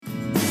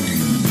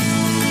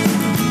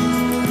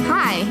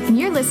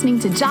You're listening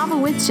to Java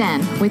with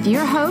Jen with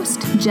your host,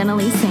 Jenna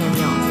Lee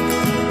Samuel.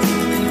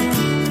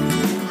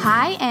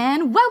 Hi,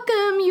 and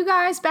welcome, you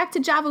guys, back to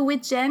Java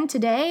with Jen.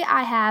 Today,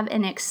 I have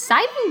an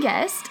exciting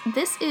guest.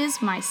 This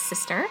is my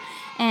sister,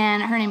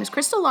 and her name is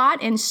Crystal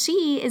Lott, and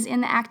she is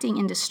in the acting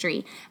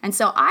industry. And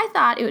so I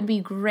thought it would be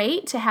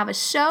great to have a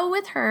show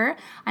with her.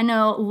 I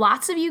know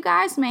lots of you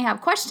guys may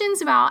have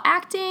questions about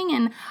acting,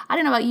 and I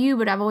don't know about you,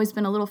 but I've always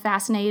been a little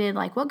fascinated,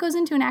 like what goes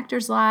into an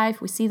actor's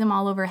life? We see them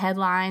all over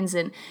headlines,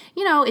 and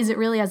is it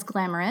really as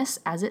glamorous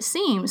as it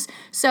seems?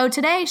 So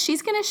today,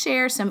 she's going to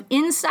share some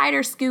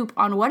insider scoop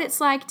on what it's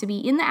like to be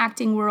in the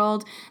acting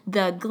world,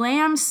 the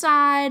glam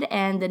side,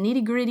 and the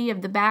nitty-gritty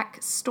of the back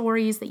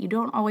stories that you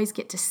don't always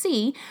get to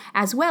see,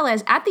 as well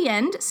as at the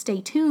end,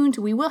 stay tuned,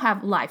 we will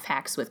have life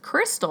hacks with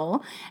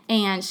Crystal,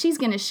 and she's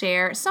going to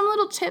share some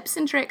little tips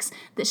and tricks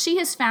that she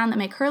has found that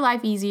make her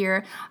life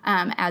easier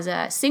as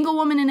a single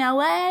woman in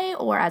LA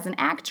or as an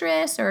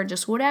actress or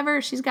just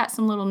whatever. She's got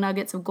some little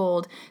nuggets of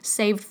gold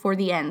saved for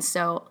the end,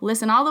 so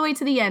listen all the way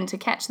to the end to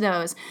catch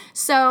those.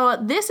 So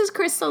this is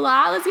Crystal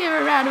Lott. Let's give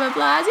her a round of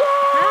applause. Yay!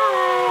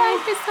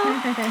 Hi,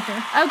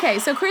 Crystal. Okay,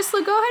 so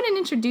Crystal, go ahead and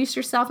introduce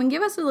yourself and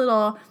give us a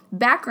little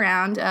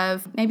background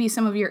of maybe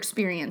some of your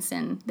experience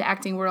in the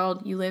acting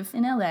world. You live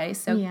in LA,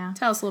 so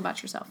tell us a little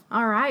about yourself.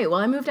 All right. Well,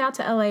 I moved out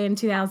to LA in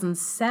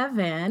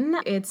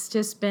 2007. It's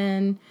just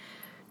been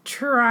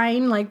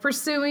pursuing,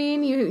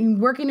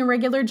 working a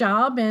regular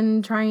job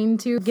and trying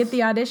to get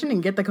the audition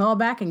and get the call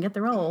back and get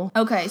the role.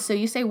 Okay, so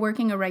you say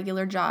working a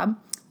regular job.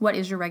 What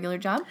is your regular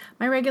job?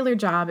 My regular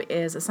job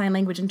is a sign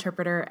language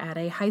interpreter at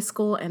a high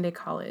school and a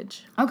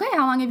college. Okay,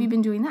 how long have you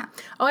been doing that?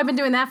 Oh, I've been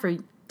doing that for a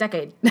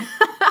decade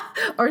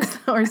or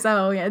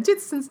so, yeah,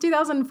 since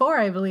 2004,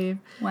 I believe.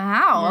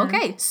 Wow, Yeah.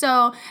 Okay.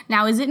 So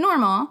now is it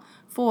normal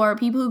for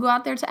people who go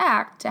out there to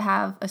act to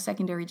have a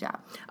secondary job?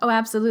 Oh,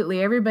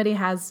 absolutely. Everybody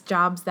has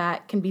jobs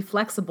that can be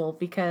flexible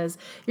because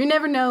you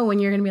never know when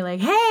you're going to be like,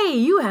 hey,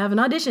 you have an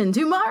audition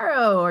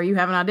tomorrow, or you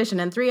have an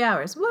audition in 3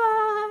 hours.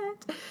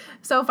 What?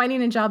 So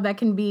finding a job that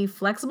can be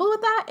flexible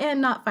with that and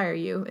not fire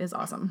you is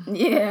awesome.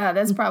 Yeah,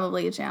 that's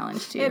probably a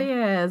challenge too. It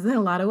is. A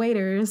lot of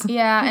waiters.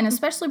 Yeah, and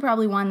especially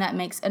probably one that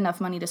makes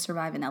enough money to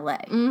survive in LA.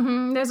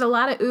 Mm-hmm. There's a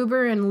lot of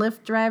Uber and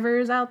Lyft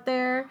drivers out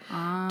there.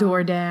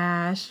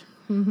 DoorDash.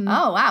 Mm-hmm.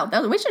 Oh, wow.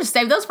 We should have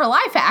saved those for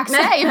life hacks.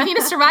 Hey, if you need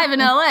to survive in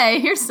LA,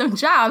 here's some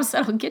jobs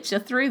that'll get you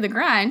through the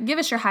grind. Give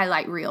us your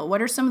highlight reel.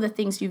 What are some of the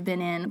things you've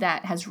been in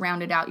that has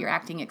rounded out your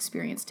acting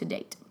experience to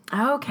date?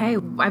 Okay,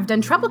 I've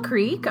done Trouble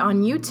Creek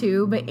on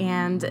YouTube,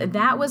 and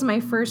that was my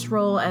first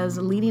role as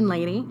a leading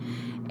lady.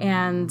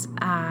 And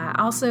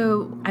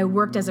also, I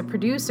worked as a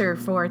producer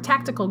for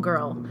Tactical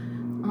Girl.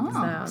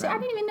 Oh, see, I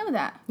didn't even know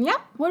that.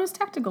 Yep. What was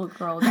Tactical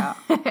Girl about?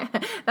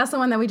 That's the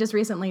one that we just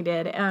recently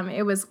did.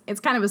 It's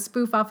kind of a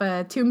spoof off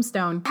a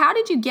Tombstone. How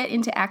did you get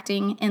into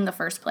acting in the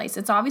first place?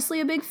 It's obviously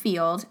a big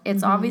field.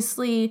 It's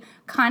obviously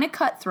kind of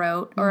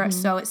cutthroat, or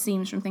so it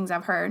seems from things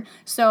I've heard.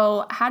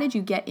 So how did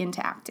you get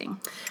into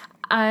acting?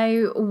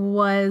 I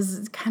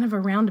was kind of a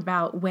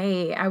roundabout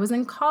way. I was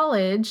in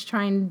college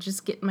trying to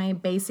just get my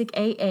basic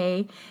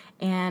AA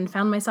and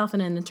found myself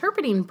in an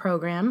interpreting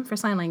program for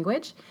sign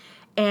language.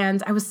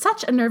 And I was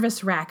such a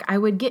nervous wreck. I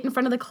would get in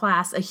front of the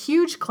class, a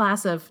huge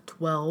class of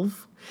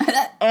 12,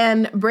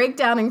 and break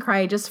down and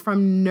cry just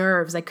from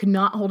nerves. I could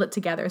not hold it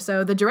together.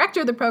 So the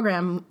director of the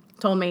program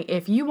told me,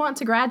 if you want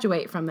to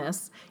graduate from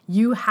this,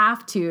 you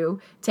have to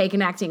take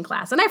an acting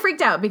class. And I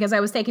freaked out because I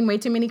was taking way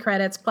too many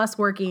credits plus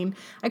working.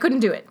 I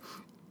couldn't do it.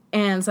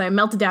 And so I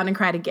melted down and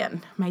cried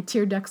again. My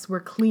tear ducts were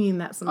clean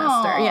that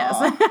semester, Aww.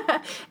 yes.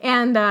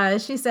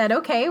 And she said,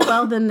 okay,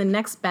 well, then the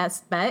next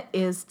best bet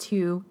is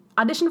to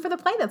audition for the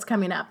play that's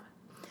coming up.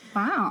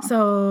 Wow.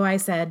 So I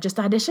said, just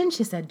audition?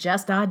 She said,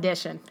 just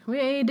audition.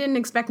 We didn't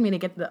expect me to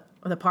get the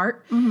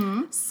part.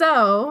 Mm-hmm.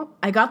 So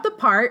I got the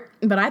part,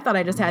 but I thought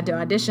I just had to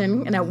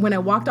audition. And when I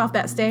walked off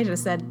that stage, I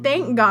said,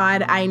 thank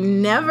God I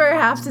never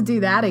have to do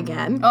that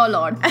again. Oh,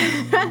 Lord.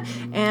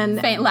 And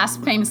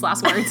famous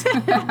last words.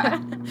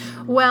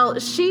 Well,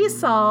 she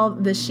saw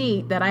the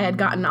sheet that I had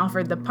gotten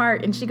offered the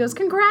part, and she goes,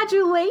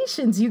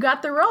 congratulations, you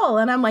got the role.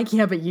 And I'm like,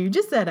 yeah, but you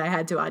just said I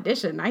had to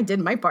audition. I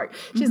did my part.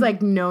 She's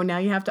like, no, now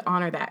you have to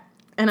honor that.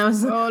 And I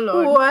was oh,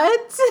 Lord.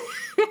 What?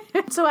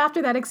 So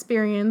after that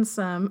experience,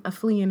 A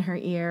Flea in Her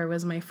Ear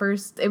was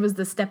it was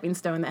the stepping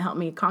stone that helped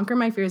me conquer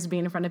my fears of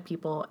being in front of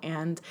people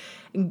and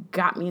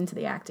got me into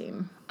the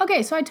acting.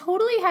 Okay, so I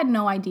totally had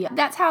no idea.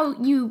 That's how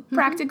you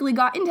practically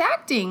got into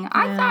acting.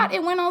 I thought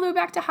it went all the way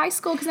back to high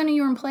school because I knew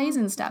you were in plays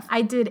and stuff.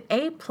 I did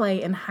a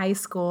play in high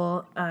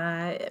school,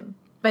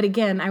 but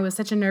again, I was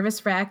such a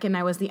nervous wreck, and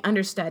I was the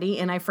understudy,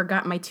 and I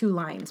forgot my 2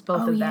 lines,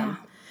 both of them.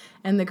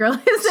 And the girl she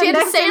had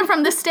to say it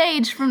from the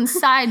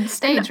side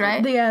stage,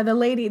 right?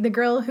 The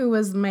girl who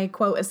was my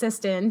quote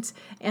assistant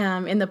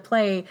in the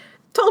play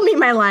told me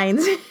my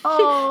lines.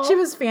 Oh. She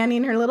was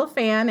fanning her little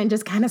fan and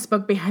just kind of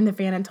spoke behind the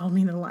fan and told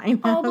me the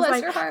line. Oh,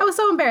 bless her heart. I was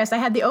so embarrassed. I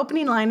had the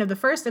opening line of the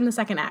first and the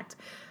second act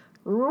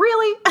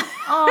really?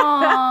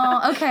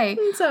 Oh, okay.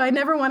 So I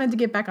never wanted to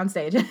get back on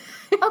stage.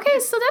 Okay,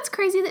 so that's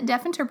crazy that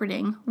deaf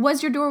interpreting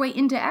was your doorway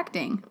into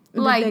acting.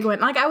 The big one.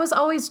 Like, I was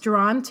always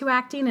drawn to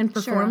acting and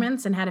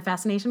performance and had a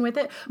fascination with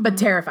it, but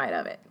terrified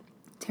of it.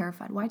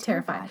 Terrified. Why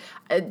terrified?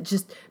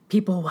 Just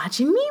people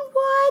watching me.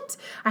 What?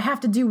 I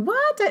have to do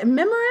what?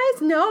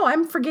 Memorize? No,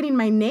 I'm forgetting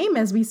my name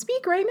as we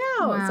speak right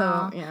now.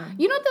 Wow. So, yeah.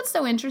 You know what that's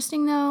so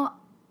interesting, though?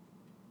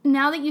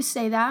 Now that you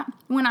say that,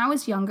 when I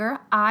was younger,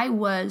 I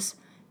was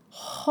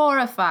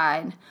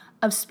horrified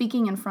of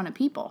speaking in front of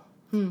people.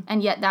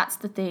 And yet that's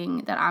the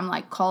thing that I'm,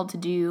 like, called to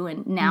do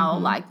and now,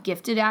 like,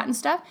 gifted at and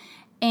stuff.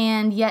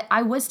 And yet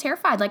I was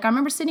terrified. Like, I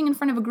remember sitting in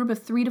front of a group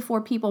of 3 to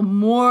 4 people,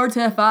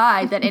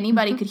 mortified that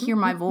anybody could hear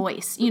my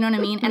voice. You know what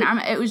I mean? And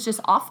it was just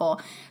awful.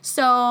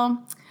 So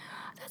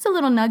that's a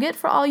little nugget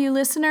for all you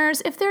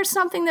listeners. If there's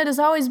something that has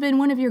always been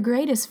one of your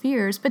greatest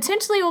fears,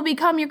 potentially will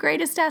become your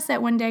greatest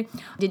asset one day.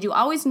 Did you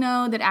always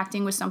know that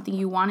acting was something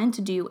you wanted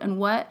to do? And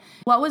what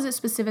was it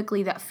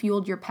specifically that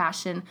fueled your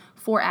passion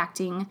for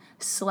acting /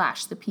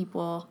 the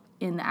people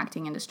in the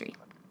acting industry?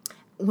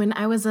 When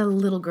I was a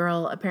little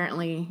girl,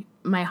 apparently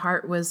my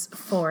heart was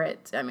for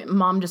it. I mean,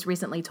 Mom just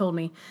recently told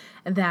me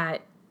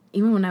that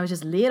even when I was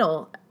just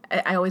little,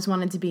 I always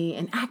wanted to be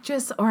an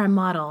actress or a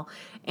model,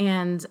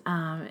 and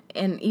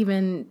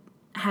even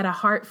had a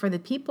heart for the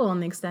people in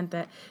the extent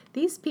that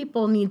these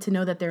people need to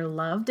know that they're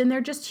loved and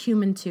they're just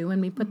human too,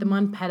 and we put them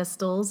on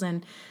pedestals,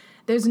 and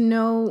there's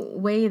no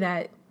way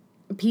that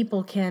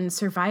people can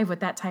survive with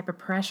that type of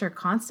pressure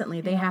constantly.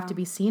 They have to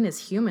be seen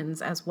as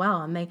humans as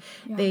well, and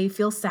they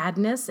feel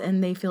sadness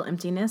and they feel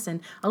emptiness,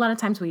 and a lot of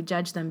times we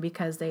judge them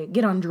because they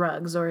get on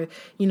drugs or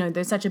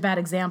they're such a bad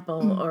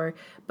example,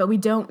 but we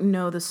don't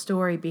know the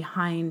story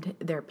behind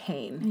their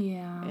pain.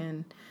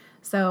 And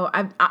so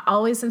I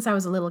always, since I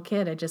was a little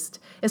kid, it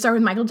started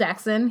with Michael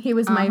Jackson. He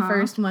was my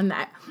first one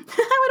that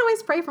I would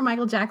always pray for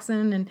Michael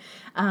Jackson,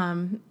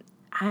 and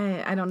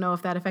I don't know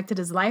if that affected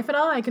his life at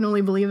all. I can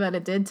only believe that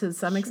it did to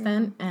some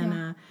extent.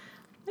 And,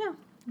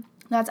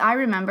 I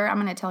remember, I'm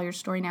going to tell your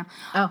story now.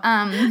 Oh.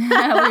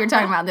 We were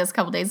talking about this a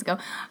couple days ago.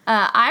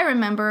 I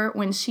remember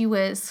when she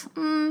was,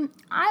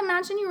 I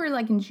imagine you were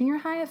like in junior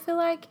high, I feel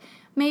like.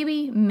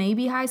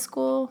 Maybe high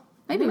school.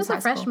 Maybe it was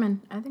a freshman.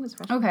 School. I think it was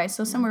freshman. Okay,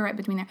 so somewhere right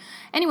between there.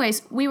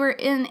 Anyways, we were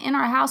in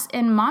our house,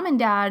 and Mom and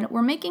Dad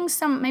were making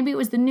maybe it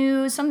was the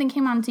news, something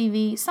came on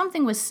TV,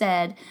 something was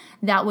said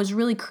that was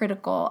really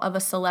critical of a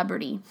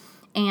celebrity.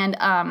 And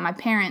my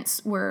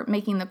parents were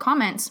making the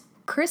comments.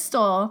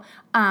 Crystal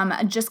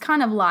just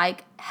kind of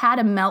like had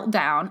a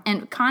meltdown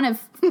and kind of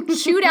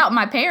chewed out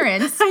my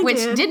parents, which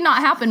did not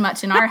happen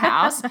much in our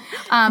house.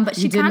 But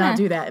she did not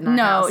do that in our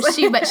house.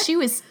 But she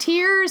was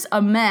tears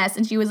a mess,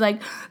 and she was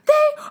like,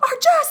 "They are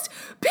just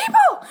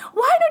people.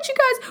 Why don't you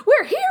guys?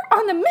 We're here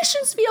on the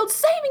missions field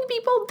saving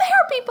people. They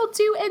are people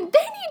too, and they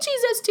need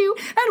Jesus too.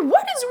 And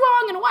what is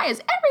wrong? And why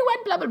is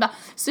everyone blah blah blah?"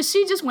 So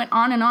she just went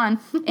on,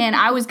 and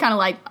I was kind of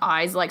like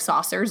eyes like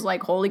saucers,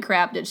 like holy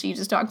crap, did she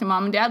just talk to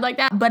Mom and Dad like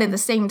that? But at the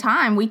same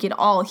time, we could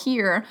all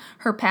hear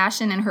her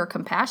passion and her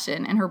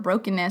compassion and her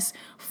brokenness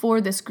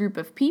for this group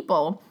of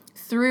people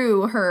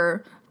through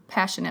her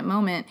passionate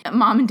moment.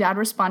 Mom and Dad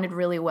responded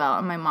really well,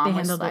 and my mom was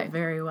handled like, it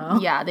very well.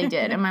 Yeah, they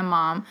did. And my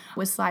mom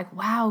was like,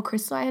 "Wow,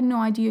 Crystal, I had no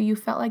idea you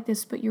felt like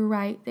this, but you're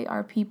right. They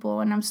are people,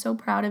 and I'm so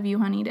proud of you,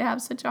 honey, to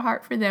have such a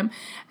heart for them."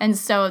 And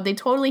so they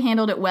totally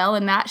handled it well,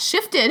 and that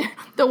shifted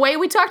the way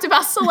we talked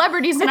about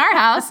celebrities in our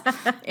house.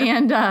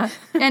 And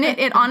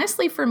it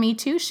honestly, for me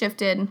too,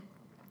 shifted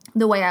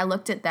the way I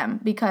looked at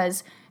them,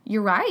 because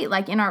you're right.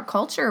 Like in our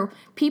culture,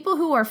 people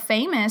who are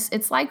famous,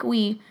 it's like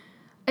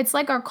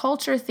our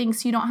culture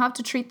thinks you don't have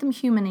to treat them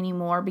human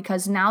anymore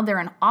because now they're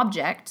an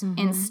object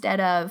instead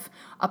of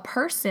a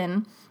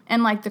person.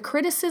 And like the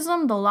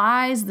criticism, the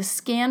lies, the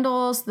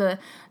scandals, the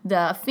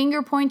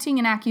finger pointing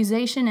and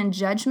accusation and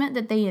judgment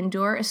that they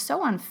endure is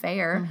so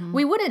unfair.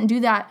 We wouldn't do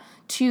that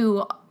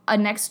to a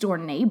next door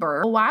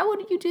neighbor. Why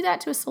would you do that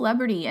to a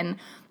celebrity? And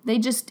they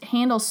just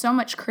handle so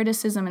much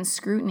criticism and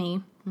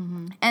scrutiny.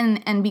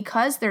 And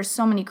because there's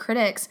so many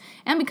critics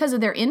and because of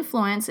their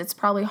influence, it's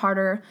probably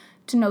harder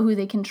to know who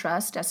they can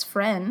trust as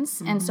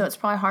friends. And so it's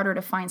probably harder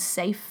to find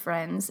safe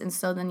friends. And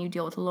so then you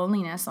deal with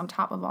loneliness on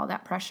top of all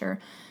that pressure.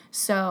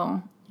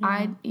 So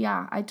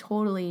I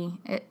totally,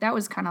 that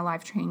was kind of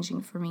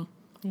life-changing for me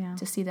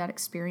to see that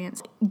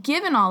experience.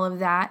 Given all of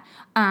that,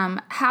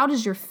 how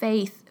does your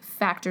faith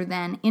factor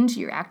then into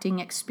your acting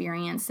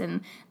experience and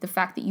the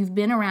fact that you've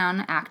been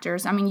around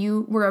actors? I mean,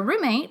 you were a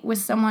roommate with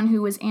someone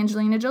who was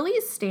Angelina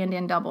Jolie's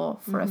stand-in double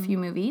for a few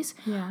movies.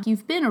 Yeah.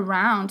 You've been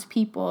around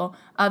people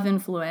of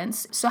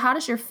influence. So how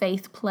does your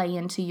faith play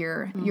into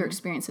your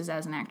experiences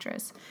as an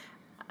actress?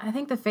 I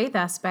think the faith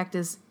aspect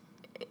is,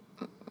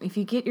 if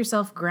you get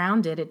yourself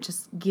grounded, it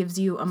just gives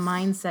you a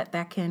mindset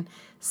that can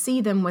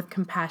see them with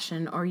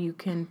compassion, or you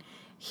can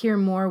hear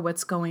more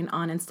what's going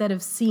on. Instead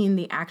of seeing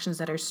the actions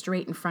that are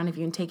straight in front of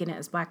you and taking it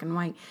as black and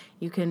white,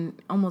 you can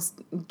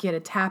almost get a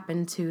tap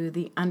into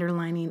the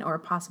underlining or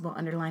possible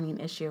underlining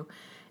issue.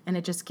 And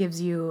it just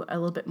gives you a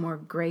little bit more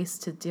grace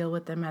to deal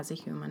with them as a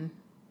human.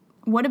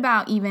 What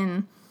about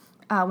even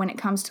when it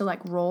comes to like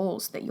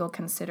roles that you'll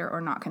consider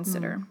or not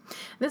consider?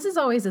 This is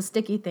always a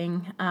sticky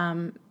thing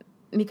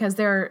because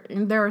there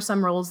are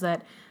some roles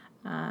that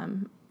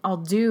I'll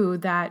do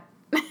that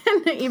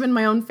even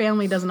my own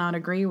family does not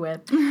agree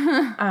with.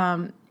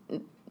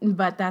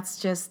 But that's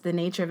just the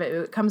nature of it.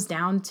 It comes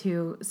down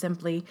to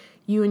simply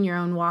you and your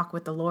own walk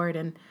with the Lord,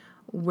 and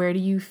where do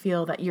you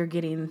feel that you're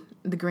getting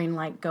the green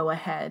light, go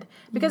ahead.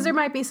 Because there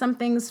might be some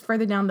things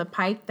further down the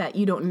pike that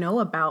you don't know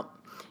about.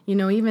 You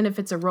know, even if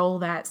it's a role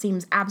that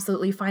seems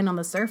absolutely fine on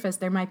the surface,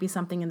 there might be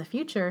something in the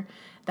future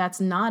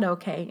that's not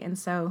okay. And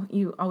so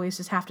you always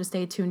just have to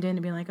stay tuned in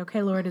and be like,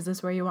 okay, Lord, is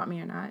this where you want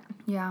me or not?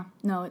 Yeah.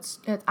 No,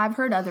 I've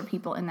heard other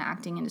people in the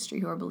acting industry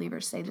who are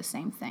believers say the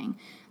same thing,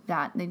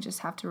 that they just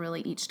have to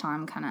really each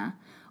time kind of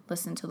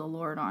listen to the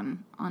Lord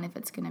on if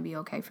it's going to be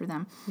okay for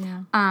them.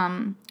 Yeah.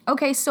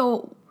 Okay,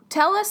 so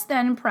tell us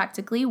then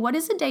practically, what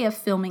is a day of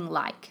filming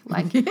like?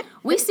 Like,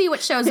 we see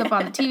what shows up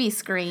on the TV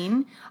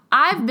screen.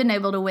 I've been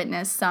able to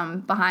witness some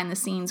behind the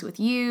scenes with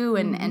you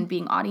and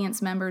being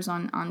audience members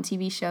on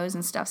TV shows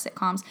and stuff,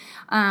 sitcoms.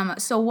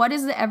 So what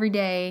is the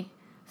everyday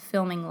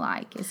filming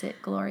like? Is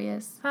it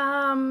glorious?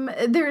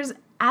 There's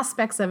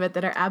aspects of it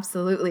that are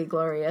absolutely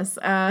glorious.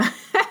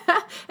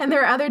 And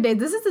there are other days.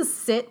 This is a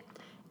sit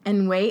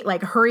and wait,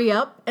 like hurry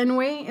up and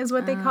wait is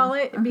what they call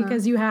it,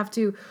 because you have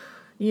to,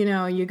 you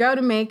know, you go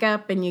to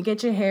makeup and you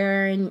get your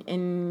hair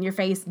and your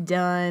face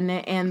done,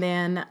 and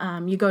then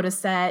you go to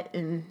set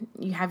and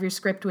you have your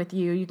script with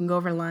you. You can go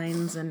over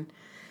lines and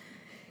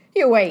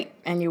you wait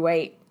and you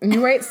wait and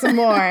you wait some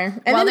more.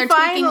 And While then they're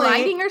tweaking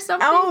lighting or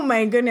something? Oh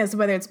my goodness,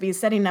 whether it's be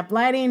setting up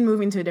lighting,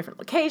 moving to a different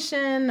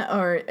location,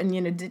 or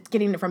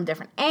getting it from a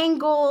different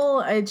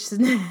angle. It's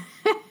just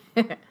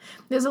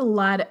there's a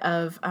lot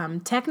of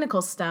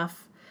technical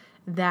stuff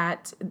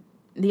that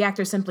the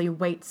actor simply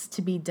waits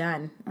to be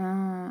done.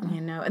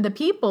 You know, the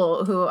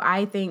people who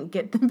I think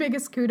get the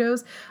biggest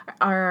kudos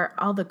are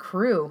all the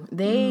crew.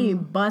 They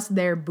bust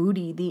their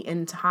booty the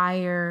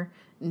entire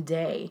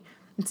day.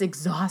 It's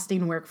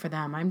exhausting work for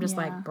them. I'm just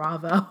like,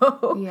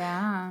 bravo.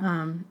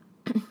 Yeah.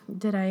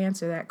 Did I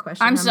answer that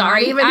question? I'm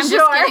sorry. I'm just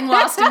getting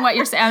lost in what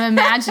you're saying. I'm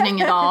imagining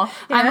it all.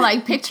 Yeah. I'm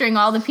like picturing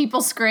all the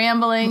people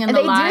scrambling and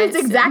the lights.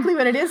 It's exactly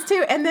what it is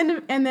too. And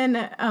then,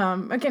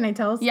 can I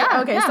tell us?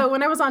 Yeah. Okay. Yeah. So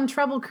when I was on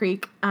Trouble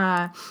Creek,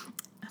 found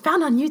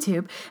on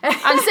YouTube.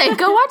 I'd say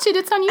go watch it.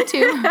 It's on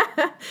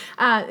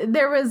YouTube.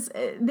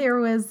 There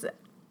was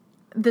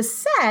the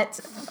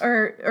set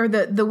or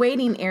the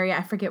waiting area.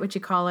 I forget what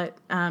you call it.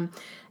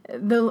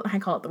 I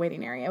call it the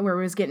waiting area, where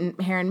we was getting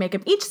hair and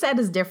makeup. Each set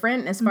is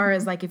different as far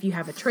as like if you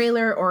have a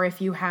trailer or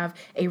if you have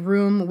a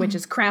room, which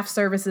is craft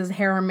services,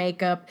 hair and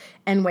makeup,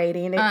 and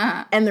waiting,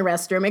 and the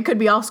restroom. It could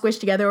be all squished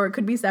together or it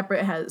could be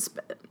separate. It has,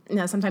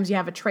 sometimes you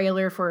have a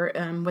trailer for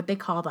what they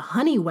call the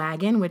honey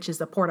wagon, which is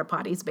the porta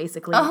potties,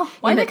 basically. Oh,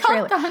 why they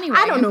call it the honey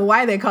wagon? I don't know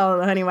why they call it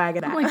the honey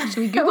wagon. Like, should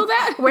we Google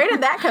that? Where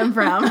did that come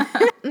from?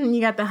 You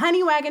got the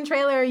honey wagon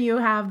trailer. You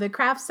have the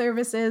craft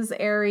services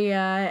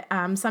area.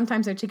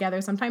 Sometimes they're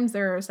together. Sometimes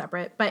they're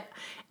separate. But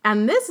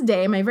on this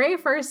day, my very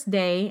first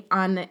day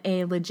on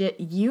a legit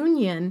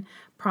union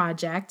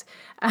project,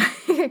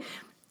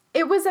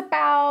 it was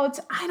about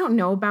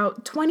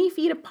 20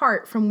 feet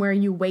apart from where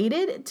you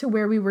waited to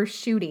where we were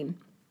shooting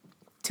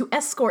to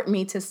escort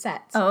me to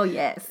set. Oh,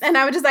 yes. And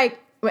I was just like,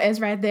 well, it's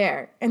right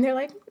there. And they're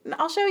like,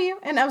 I'll show you.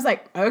 And I was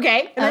like,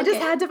 okay. And I just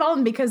had to follow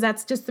them because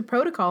that's just the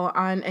protocol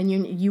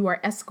and you are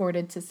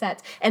escorted to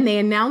set. And they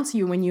announce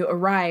you when you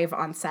arrive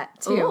on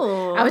set too.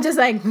 Ooh. I was just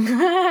like,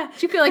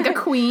 did you feel like a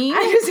queen?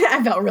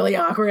 I felt really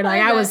awkward.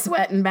 Like I was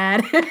sweating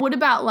bad. What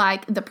about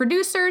like the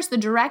producers, the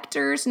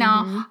directors?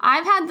 Now,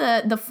 I've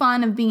had the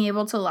fun of being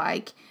able to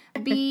like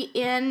be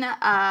in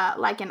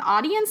like an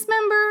audience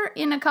member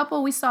in a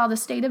couple. We saw The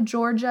State of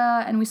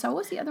Georgia, and we saw,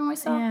 what's the other one we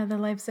saw? Yeah, the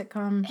live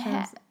sitcom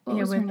shows. What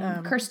was her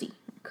name?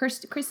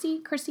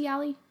 Kirstie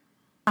Alley?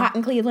 Hot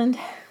in Cleveland.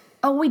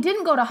 Oh, we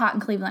didn't go to Hot in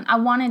Cleveland. I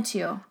wanted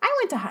to. I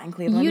went to Hot in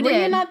Cleveland. You Were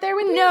did. you not there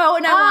with me? No,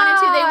 and I wanted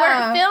to. They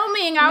weren't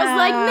filming. I was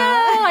like,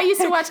 no. I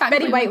used to watch Hot in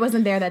Betty Cleveland. White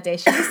wasn't there that day.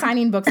 She was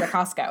signing books at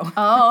Costco.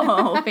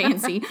 Oh,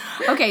 fancy.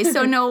 Okay,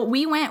 so no,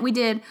 we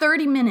did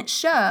 30-minute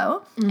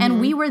show, and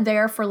we were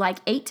there for like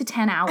 8 to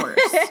 10 hours.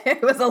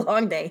 It was a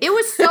long day. It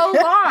was so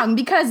long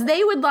because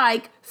they would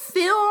like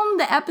film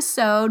the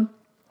episode,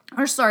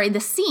 the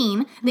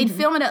scene. They'd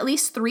film it at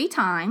least 3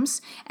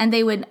 times,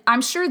 and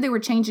I'm sure they were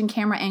changing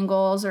camera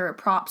angles or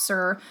props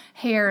or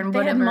hair and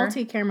whatever. They had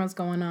multi-cameras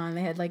going on.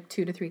 They had like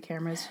 2 to 3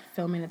 cameras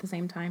filming at the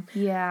same time.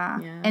 Yeah.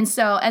 And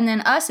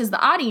then us as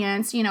the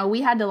audience,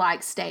 we had to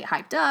like stay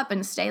hyped up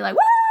and stay like, woo!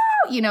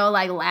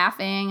 Like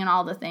laughing and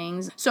all the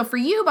things. So for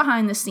you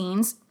behind the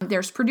scenes,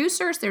 there's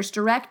producers, there's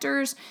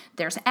directors,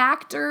 there's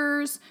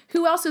actors.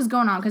 Who else is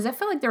going on? Because I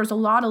feel like there's a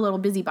lot of little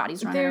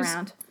busybodies running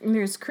around.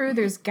 There's crew,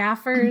 there's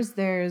gaffers,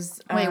 there's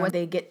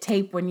they get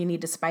tape when you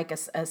need to spike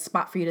a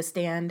spot for you to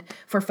stand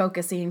for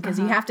focusing, because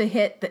you have to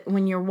hit,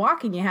 when you're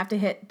walking, you have to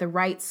hit the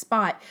right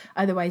spot.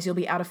 Otherwise, you'll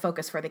be out of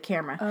focus for the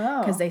camera.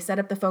 Because they set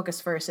up the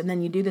focus first, and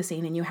then you do the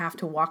scene, and you have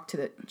to walk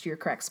to your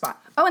correct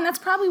spot. Oh, and that's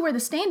probably where the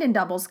stand-in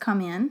doubles come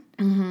in.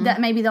 that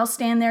maybe they'll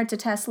stand there to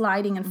test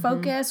lighting and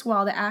focus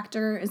while the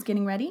actor is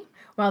getting ready?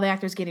 While the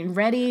actor's getting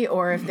ready,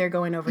 or if they're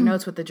going over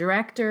notes with the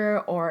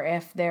director, or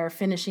if they're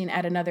finishing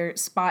at another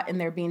spot and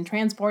they're being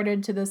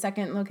transported to the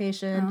second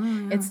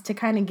location. It's to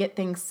kind of get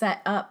things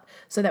set up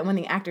so that when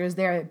the actor is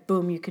there,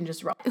 boom, you can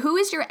just roll. Who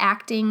is your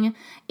acting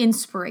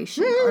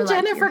inspiration? Or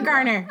Jennifer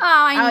Garner.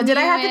 Oh, did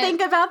I have to think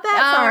about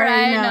that? All Sorry,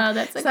 right, no. no,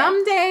 that's okay.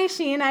 Someday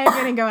she and I are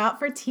going to go out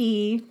for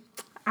tea.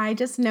 I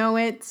just know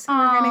it.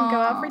 We're going to go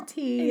out for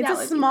tea. It's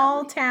a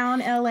small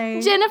town,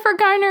 LA. Jennifer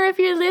Garner, if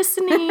you're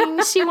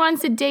listening, she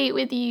wants a date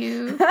with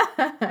you,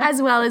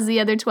 as well as the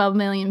other 12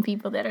 million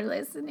people that are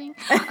listening.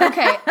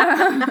 Okay.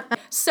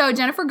 So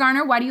Jennifer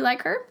Garner, why do you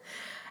like her?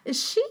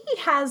 She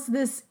has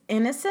this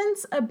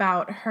innocence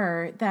about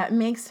her that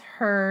makes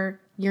her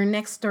your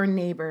next door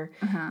neighbor.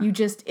 You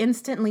just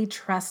instantly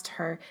trust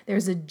her.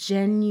 There's a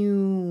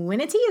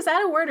genuinity, is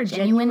that a word? Or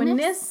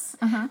genuineness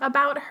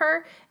about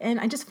her. And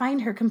I just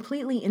find her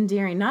completely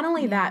endearing. Not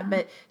only that,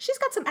 but she's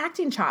got some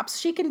acting chops.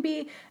 She can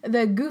be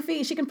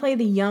she can play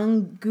the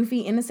young,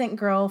 goofy, innocent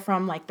girl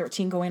from like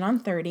 13 going on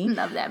 30.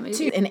 Love that movie.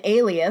 To an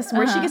Alias,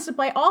 where she gets to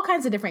play all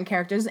kinds of different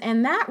characters.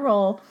 And that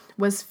role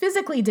was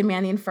physically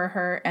demanding for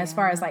her as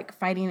far as like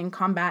fighting in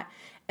combat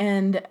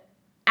and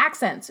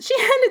accents. She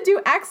had to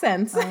do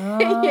accents,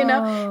 you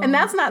know, and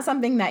that's not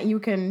something that you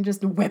can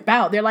just whip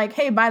out. They're like,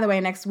 hey, by the way,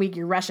 next week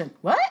you're Russian.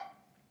 What?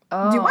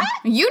 Do what?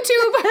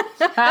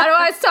 YouTube. How do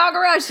I talk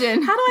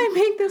Russian? How do I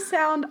make this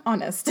sound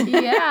honest?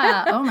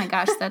 Yeah. Oh my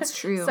gosh, that's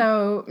true.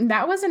 So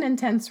that was an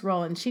intense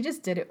role, and she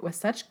just did it with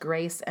such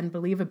grace and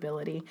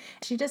believability.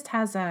 She just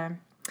has a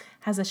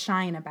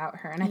shine about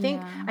her, and I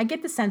think I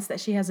get the sense that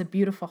she has a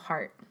beautiful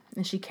heart.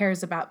 And she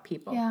cares about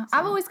people. Yeah, so.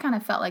 I've always kind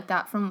of felt like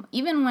that from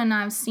even when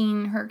I've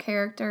seen her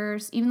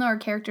characters, even though her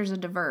characters are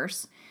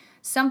diverse,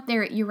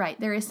 you're right,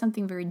 there is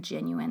something very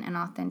genuine and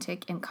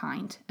authentic and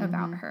kind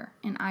about her.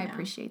 And I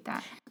appreciate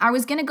that. I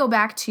was going to go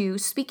back to,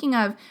 speaking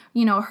of,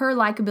 her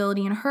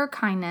likability and her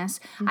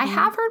kindness, I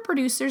have heard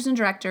producers and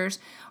directors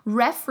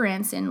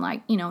reference in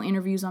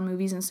interviews on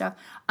movies and stuff,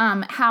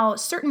 how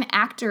certain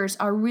actors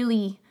are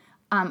really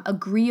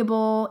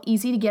agreeable,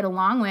 easy to get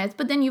along with.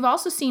 But then you've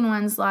also seen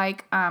ones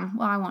like,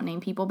 I won't name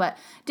people, but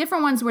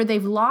different ones where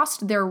they've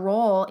lost their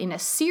role in a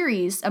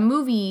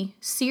movie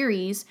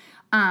series,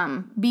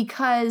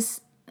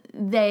 because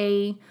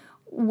they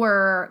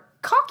were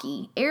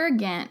cocky,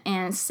 arrogant,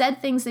 and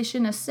said things they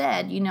shouldn't have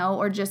said,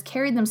 or just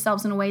carried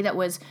themselves in a way that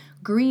was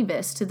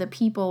grievous to the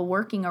people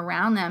working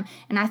around them.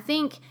 And I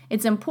think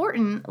it's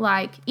important,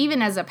 like, even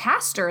as a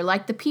pastor,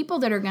 like the people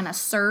that are going to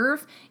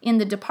serve in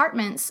the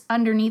departments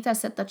underneath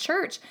us at the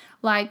church,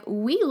 like,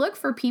 we look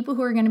for people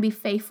who are going to be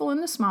faithful in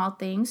the small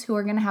things, who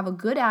are going to have a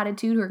good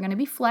attitude, who are going to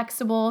be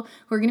flexible,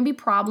 who are going to be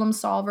problem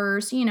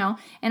solvers,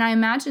 and I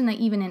imagine that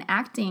even in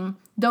acting,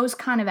 those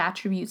kind of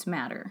attributes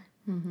matter.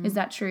 Mm-hmm. Is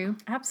that true?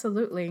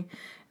 Absolutely.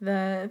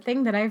 The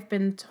thing that I've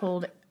been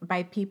told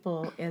by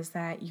people is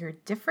that you're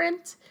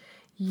different.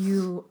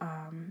 You,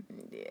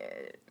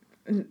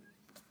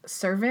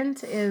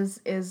 servant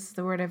is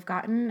the word I've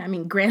gotten. I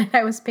mean, granted,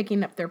 I was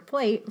picking up their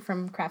plate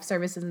from craft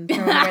services and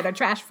throwing away their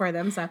trash for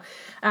them. So,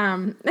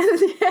 I'm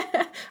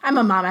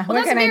a mama. Well,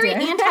 what can I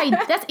do?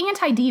 That's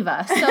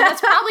anti-diva. So that's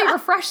probably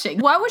refreshing.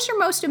 What was your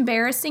most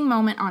embarrassing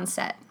moment on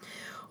set?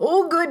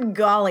 Oh, good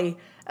golly.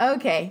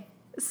 Okay.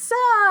 So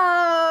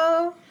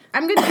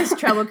I'm going to use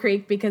Trouble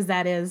Creek because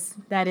that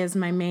is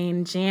my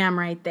main jam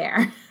right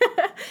there.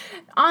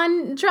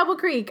 On Trouble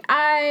Creek,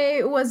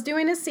 I was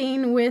doing a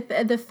scene with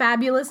the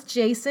fabulous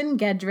Jason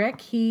Gedrick.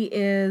 He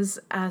is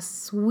a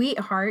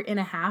sweetheart and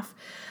a half.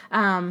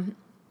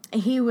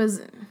 He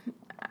was,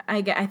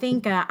 I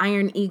think,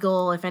 Iron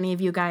Eagle, if any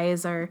of you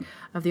guys are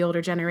of the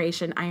older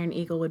generation, Iron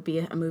Eagle would be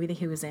a movie that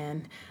he was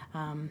in,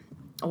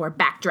 or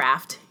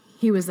Backdraft.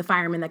 He was the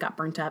fireman that got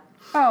burnt up.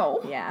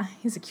 Oh. Yeah,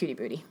 he's a cutie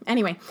booty.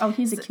 Anyway. Oh,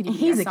 he's a cutie booty.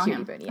 He's a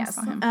cutie booty, yes.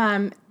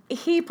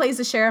 He plays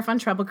the sheriff on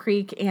Trouble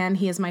Creek, and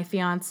he is my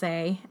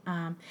fiance.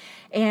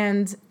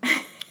 And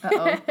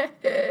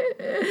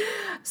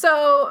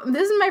so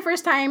this is my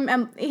first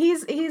time.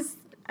 He's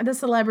the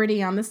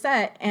celebrity on the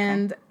set,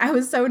 and I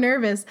was so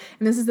nervous.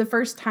 And this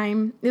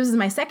is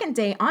my second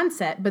day on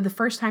set, but the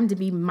first time to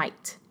be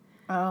mic'd.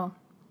 Oh.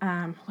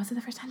 Was it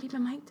the first time to be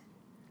mic'd?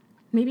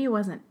 Maybe it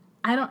wasn't.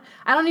 I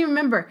don't even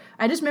remember.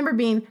 I just remember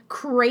being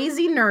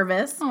crazy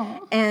nervous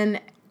and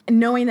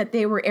knowing that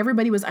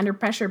everybody was under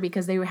pressure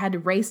because they had to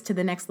race to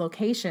the next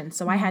location.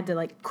 So I had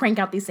to crank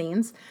out these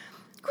scenes.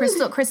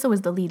 Crystal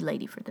was the lead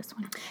lady for this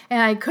one.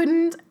 And I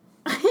couldn't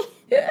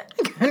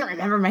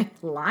remember my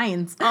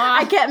lines.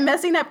 I kept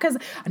messing up because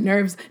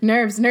nerves.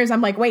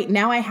 I'm like, wait,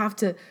 now I have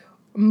to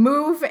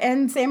move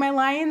and say my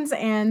lines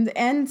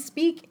and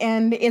speak.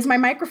 And is my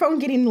microphone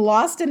getting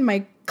lost in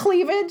my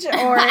cleavage,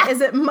 or is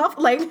it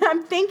muffled?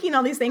 I'm thinking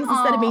all these things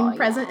instead of being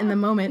present in the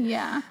moment.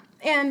 Yeah.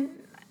 And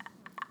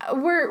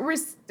we're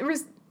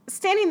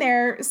standing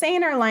there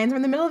saying our lines. We're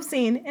in the middle of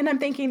scene, and I'm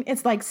thinking,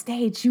 it's like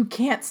stage. You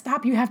can't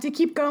stop. You have to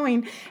keep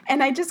going.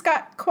 And I just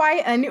got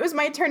quiet, and it was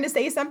my turn to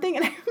say something,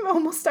 and I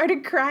almost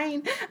started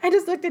crying. I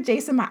just looked at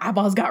Jason. My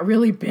eyeballs got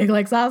really big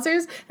like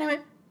saucers, and I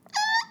went,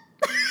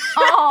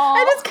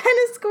 I just kind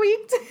of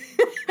squeaked.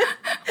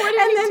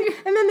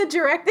 And then the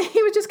director,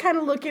 he was just kind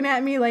of looking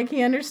at me like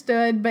he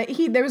understood, but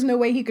there was no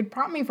way he could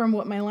prompt me from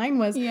what my line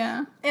was.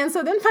 Yeah. And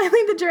so then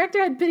finally the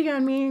director had pity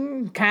on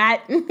me,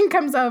 cut, and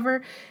comes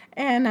over.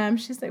 And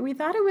she's like, we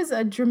thought it was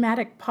a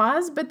dramatic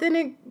pause, but then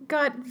it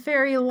got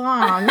very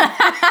long.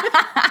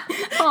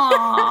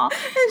 Aww.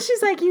 And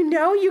she's like,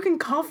 you can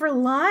call for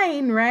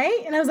line,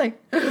 right? And I was like,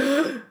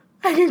 I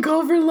can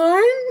call for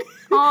line?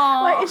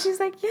 Aww. And she's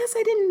like, yes,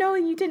 I didn't know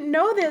you didn't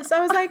know this. I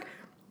was like,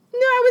 no,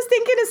 I was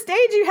thinking a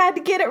stage. You had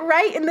to get it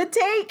right in the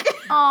take.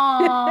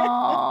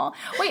 Oh,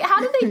 wait, how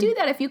do they do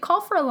that? If you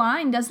call for a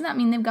line, doesn't that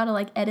mean they've got to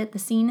like edit the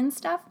scene and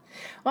stuff?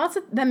 Well,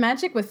 the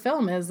magic with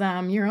film is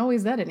you're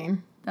always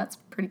editing. That's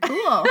pretty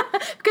cool.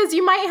 Because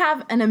you might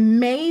have an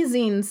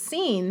amazing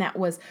scene that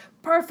was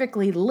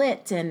perfectly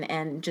lit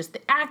and just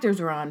the actors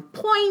were on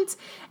point,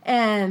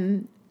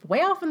 and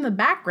way off in the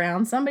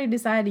background, somebody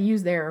decided to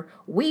use their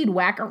weed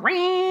whacker.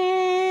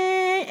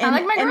 I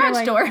like my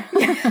garage door.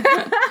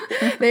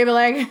 They were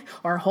like,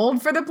 or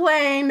hold for the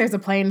plane. There's a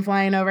plane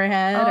flying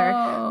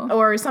overhead,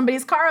 or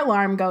somebody's car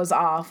alarm goes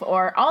off,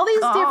 or all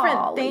these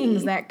different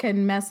things that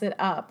can mess it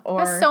up.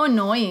 Or that's so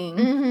annoying.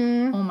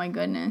 Mm-hmm. Oh my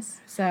goodness.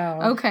 So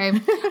okay,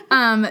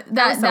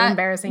 that so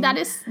embarrassing.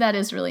 That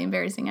is really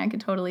embarrassing. I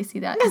could totally see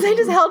that. Because they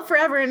just held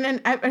forever, and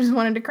then I just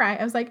wanted to cry.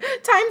 I was like,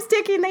 time's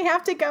ticking. They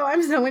have to go.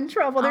 I'm so in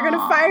trouble. They're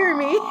gonna fire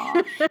me.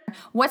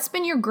 What's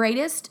been your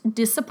greatest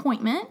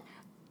disappointment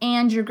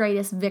and your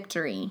greatest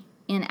victory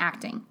in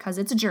acting? Because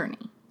it's a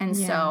journey. And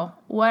so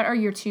what are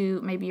your two,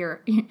 maybe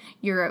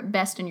your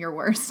best and your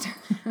worst?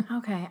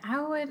 Okay.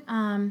 I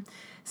would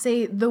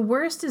say the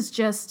worst is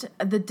just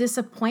the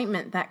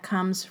disappointment that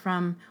comes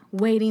from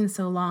waiting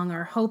so long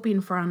or hoping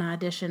for an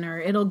audition, or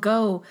it'll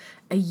go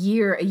a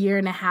year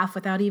and a half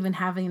without even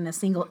having a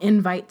single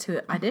invite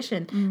to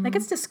audition. Mm-hmm. Like,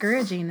 it's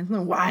discouraging.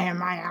 Why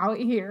am I out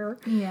here?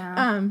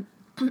 Yeah.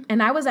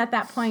 And I was at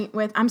that point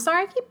with, I'm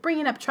sorry I keep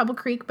bringing up Trouble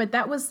Creek, but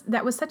that was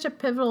such a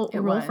pivotal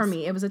role for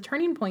me. It was a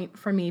turning point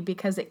for me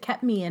because it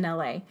kept me in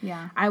LA.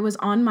 Yeah. I was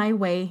on my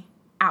way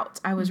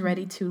out. I was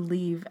ready to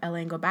leave LA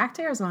and go back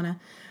to Arizona.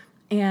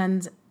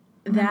 And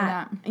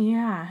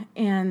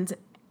and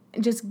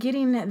just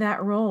getting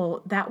that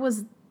role, that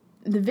was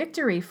the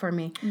victory for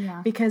me.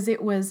 Yeah. Because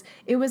it was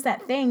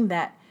that thing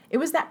it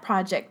was that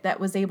project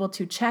that was able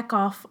to check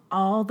off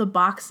all the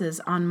boxes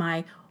on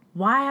my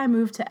why I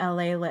moved to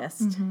LA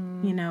list.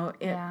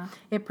 Mm-hmm.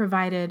 It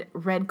provided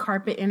red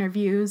carpet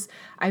interviews.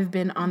 I've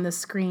been on the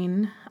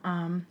screen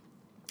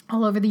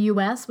all over the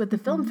U.S. with the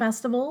film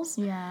festivals.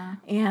 Yeah.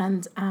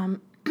 And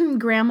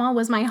Grandma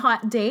was my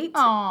hot date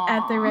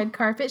at the red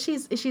carpet.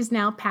 She's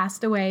now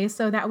passed away,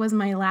 so that was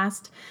my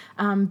last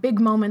big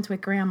moment with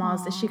Grandma,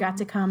 is that she got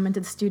to come into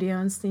the studio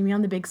and see me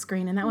on the big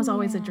screen, and that was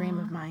always a dream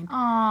of mine.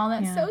 Oh,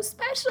 that's so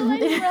special. I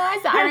didn't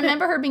realize that. I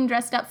remember her being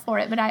dressed up for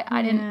it, but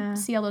I didn't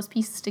see all those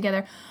pieces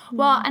together.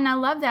 Well, and I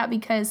love that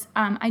because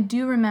I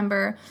do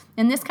remember,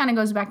 and this kind of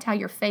goes back to how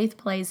your faith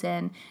plays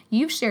in.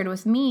 You've shared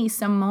with me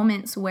some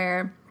moments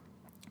where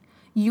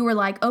you were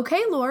like,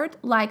 okay, Lord,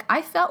 like,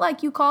 I felt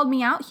like you called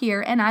me out here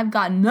and I've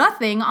got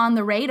nothing on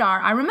the radar.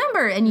 I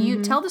remember, and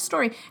you tell the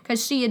story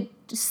because she had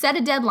set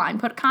a deadline,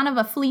 put kind of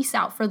a fleece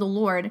out for the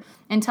Lord,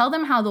 and tell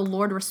them how the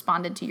Lord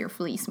responded to your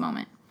fleece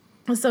moment.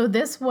 So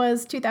this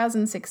was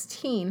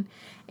 2016,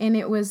 and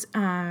it was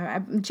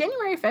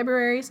January,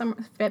 February,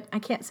 I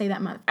can't say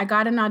that month. I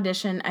got an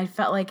audition. I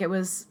felt like I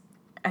was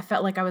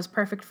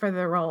perfect for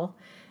the role,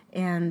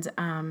 and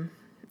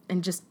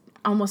just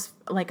almost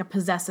like a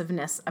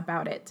possessiveness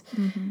about it.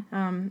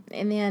 Mm-hmm.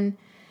 And then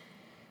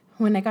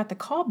when I got the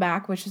call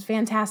back, which was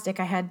fantastic,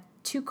 I had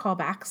 2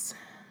 callbacks.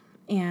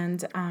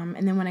 And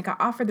then when I got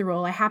offered the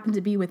role, I happened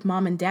to be with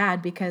Mom and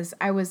Dad because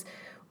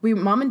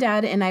Mom and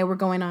Dad and I were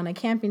going on a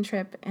camping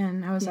trip,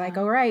 and I was like,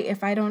 all right,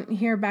 if I don't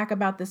hear back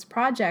about this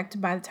project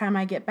by the time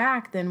I get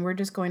back, then we're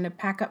just going to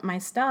pack up my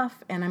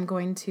stuff and I'm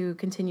going to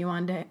continue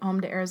on to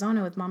home to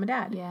Arizona with Mom and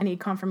Dad. Yeah. I need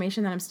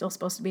confirmation that I'm still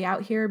supposed to be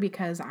out here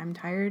because I'm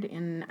tired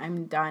and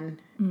I'm done.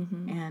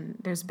 Mm-hmm. And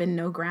there's been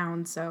no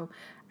ground, so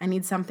I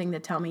need something to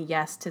tell me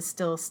yes to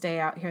still stay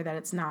out here, that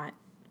it's not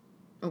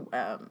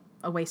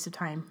a waste of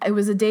time. It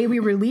was a day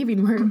we were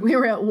leaving. We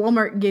were at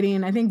Walmart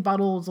getting, I think,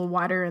 bottles of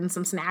water and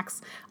some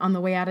snacks on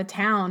the way out of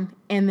town.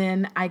 And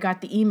then I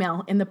got the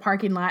email in the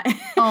parking lot.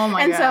 Oh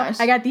my gosh.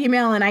 So I got the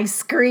email and I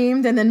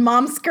screamed, and then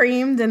Mom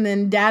screamed, and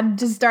then Dad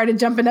just started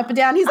jumping up and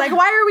down. He's like,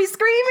 why are we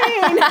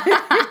screaming?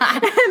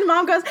 And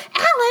Mom goes,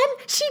 Ellen,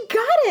 she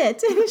got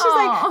it. And she's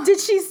like, did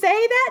she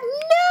say that?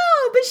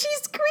 No, but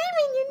she's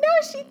screaming. You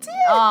know she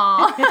did.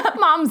 Oh,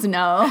 moms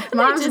know.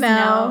 Moms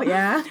know.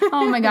 Yeah.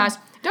 Oh my gosh.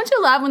 Don't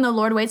you love when the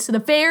Lord waits to the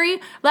very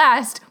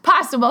last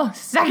possible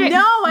second?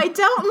 No, I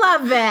don't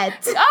love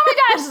it. Oh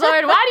my gosh,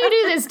 Lord, why do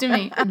you do this to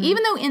me?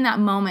 Even though in that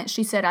moment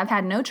she said, I've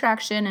had no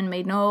traction and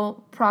made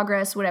no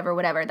progress,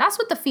 whatever. That's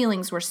what the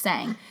feelings were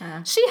saying.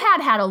 She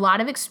had a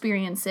lot of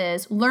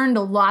experiences, learned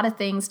a lot of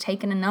things,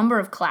 taken a number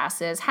of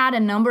classes, had a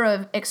number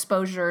of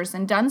exposures,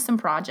 and done some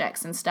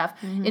projects and stuff.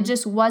 It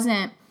just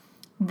wasn't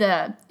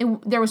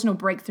there was no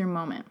breakthrough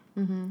moment.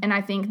 And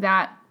I think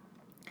that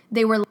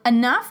they were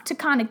enough to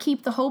kind of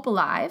keep the hope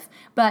alive.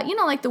 But,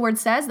 like the word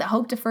says, that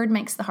hope deferred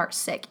makes the heart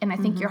sick. And I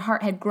think your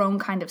heart had grown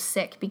kind of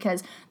sick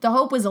because the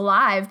hope was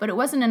alive, but it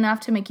wasn't enough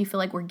to make you feel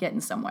like we're getting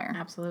somewhere.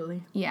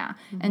 Absolutely. Yeah.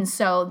 And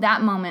so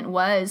that moment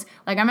was,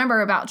 like, I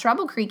remember about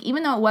Trouble Creek,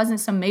 even though it wasn't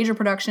some major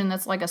production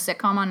that's like a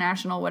sitcom on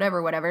national,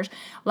 whatever,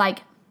 like,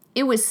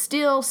 it was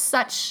still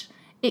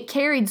it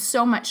carried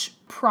so much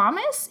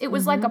promise. It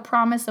was like a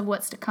promise of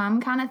what's to come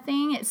kind of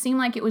thing. It seemed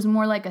like it was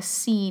more like a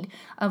seed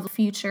of the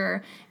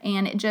future.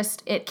 And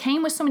it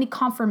came with so many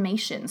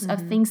confirmations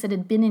of things that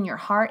had been in your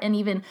heart and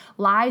even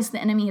lies the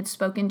enemy had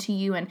spoken to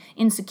you and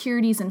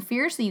insecurities and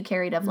fears that you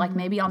carried of like,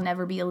 maybe I'll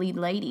never be a lead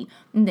lady.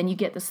 And then you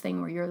get this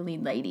thing where you're a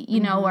lead lady,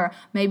 or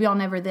maybe I'll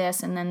never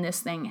this, and then this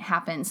thing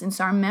happens. And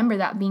so I remember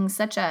that being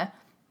such a,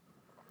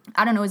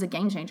 I don't know, as a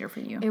game changer for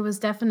you. It was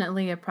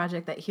definitely a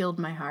project that healed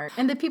my heart.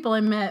 And the people I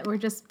met were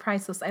just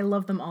priceless. I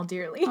love them all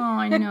dearly. Oh,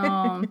 I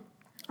know.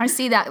 I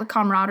see that the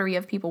camaraderie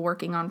of people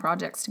working on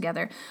projects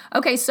together.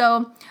 Okay,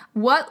 so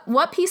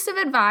what piece of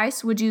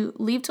advice would you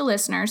leave to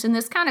listeners? And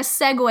this kind of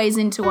segues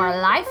into our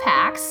life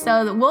hacks.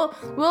 So that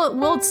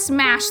we'll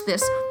smash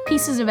this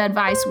pieces of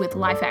advice with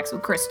life hacks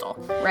with Crystal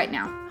right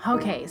now.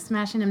 Okay,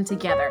 smashing them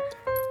together.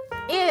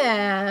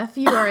 If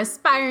you are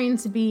aspiring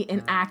to be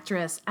an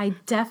actress, I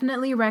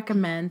definitely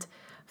recommend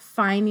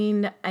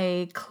finding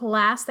a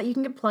class that you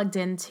can get plugged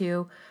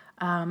into.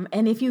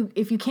 And if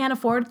you can't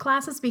afford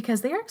classes,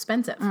 because they are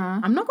expensive,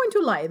 I'm not going to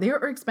lie, they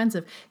are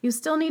expensive. You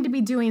still need to be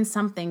doing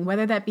something,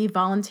 whether that be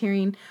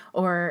volunteering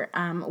or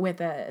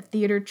with a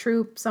theater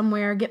troupe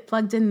somewhere, get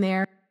plugged in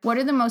there. What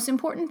are the most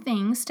important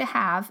things to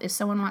have if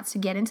someone wants to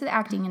get into the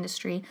acting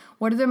industry?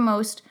 What are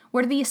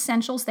the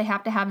essentials they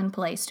have to have in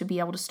place to be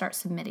able to start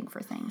submitting for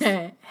things?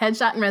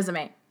 Headshot and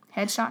resume.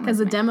 Because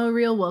the demo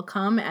reel will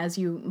come as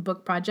you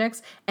book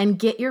projects, and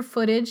get your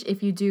footage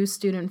if you do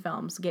student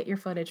films. Get your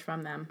footage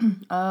from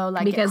them.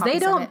 Because they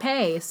don't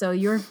pay, so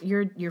your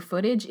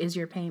footage is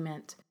your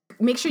payment.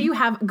 Make sure you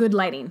have good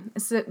lighting.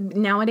 So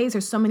nowadays,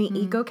 there's so many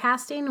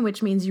eco-casting,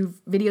 which means you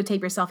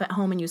videotape yourself at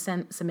home and you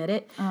submit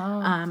it,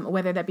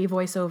 whether that be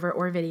voiceover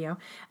or video.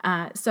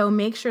 So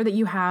make sure that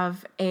you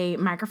have a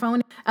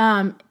microphone.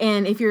 And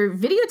if you're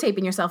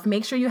videotaping yourself,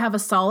 make sure you have a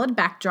solid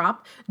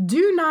backdrop.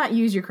 Do not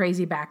use your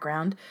crazy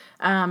background.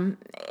 And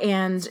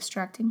it's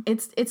distracting.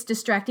 It's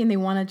distracting. They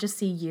want to just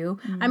see you.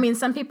 I mean,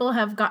 some people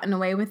have gotten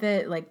away with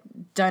it, like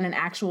done an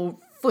actual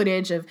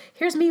footage of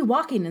here's me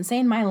walking and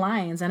saying my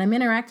lines and I'm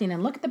interacting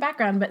and look at the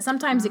background, but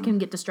sometimes it can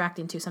get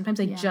distracting too. Sometimes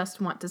they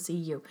just want to see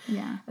you.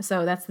 Yeah.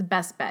 So that's the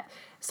best bet.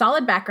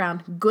 Solid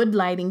background, good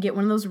lighting, get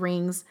one of those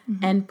rings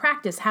and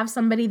practice. Have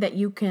somebody that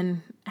you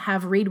can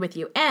have read with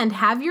you, and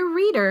have your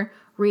reader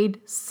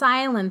read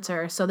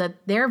silenter so that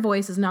their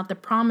voice is not the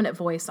prominent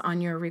voice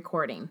on your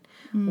recording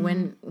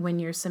when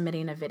you're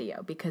submitting a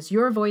video, because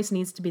your voice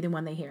needs to be the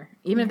one they hear.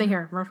 Even if they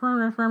hear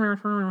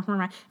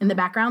in the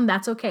background,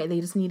 that's okay.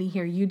 They just need to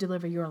hear you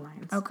deliver your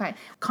lines. Okay.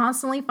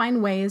 Constantly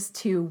find ways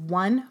to,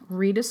 one,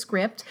 read a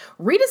script,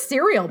 read a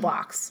serial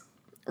box.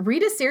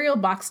 Read a serial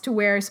box to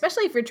where,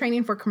 especially if you're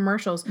training for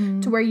commercials,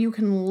 to where you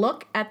can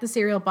look at the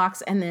serial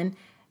box and then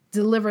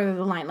deliver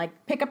the line, like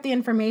pick up the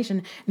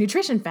information,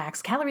 nutrition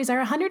facts, calories are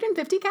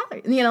 150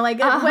 calories,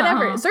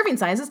 whatever, serving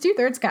size is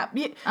 2/3 cup.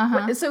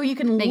 So you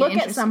can look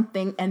at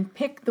something and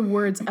pick the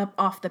words up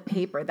off the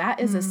paper. That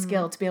is a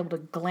skill, to be able to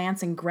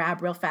glance and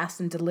grab real fast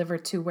and deliver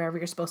to wherever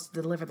you're supposed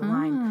to deliver the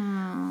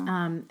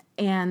line.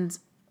 And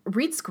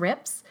read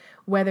scripts,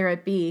 whether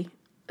it be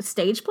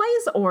stage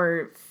plays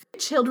or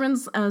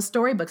children's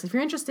storybooks. If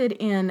you're interested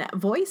in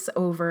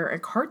voiceover, a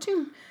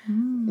cartoon,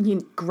 you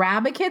can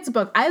grab a kid's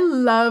book. I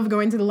love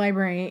going to the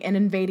library and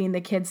invading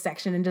the kids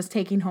section and just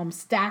taking home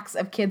stacks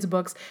of kids'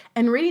 books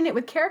and reading it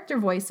with character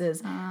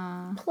voices.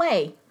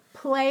 Play.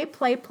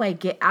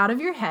 Get out of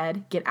your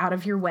head, get out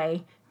of your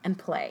way, and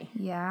play.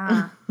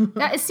 Yeah.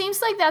 It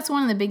seems like that's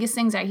one of the biggest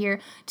things I hear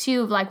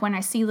too, like when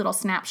I see little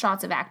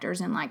snapshots of actors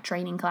in like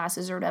training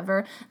classes or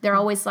whatever, they're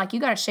always like, you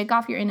got to shake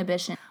off your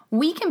inhibition.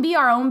 We can be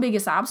our own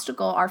biggest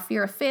obstacle, our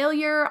fear of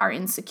failure, our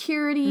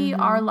insecurity,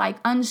 our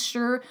like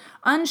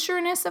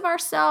unsureness of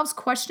ourselves,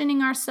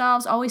 questioning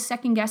ourselves, always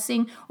second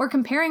guessing or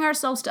comparing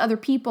ourselves to other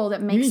people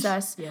that makes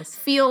us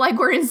feel like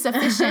we're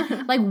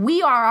insufficient. Like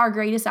we are our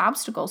greatest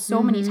obstacle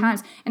so many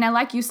times. And I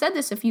like you said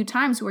this a few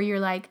times where you're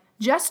like,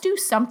 just do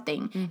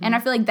something. And I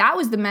feel like that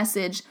was the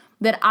message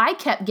that I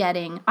kept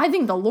getting. I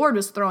think the Lord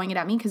was throwing it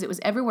at me because it was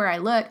everywhere I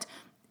looked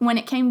when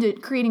it came to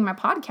creating my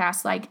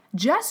podcast. Like,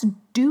 just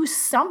do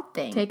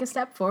something. Take a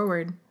step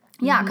forward.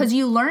 Yeah, because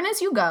you learn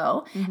as you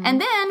go.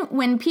 And then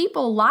when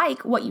people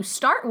like what you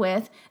start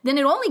with, then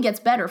it only gets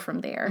better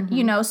from there,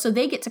 so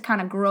they get to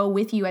kind of grow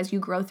with you as you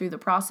grow through the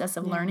process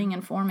of learning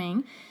and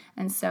forming.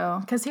 And so,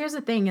 because here's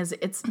the thing is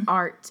it's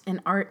art, and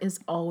art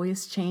is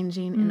always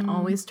changing and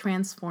always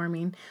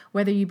transforming,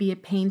 whether you be a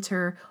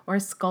painter or a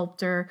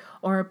sculptor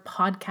or a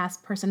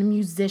podcast person, a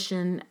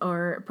musician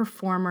or a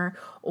performer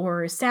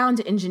or a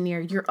sound engineer.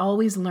 You're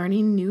always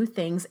learning new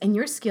things, and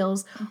your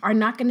skills are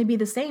not going to be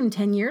the same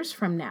 10 years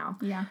from now.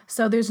 Yeah.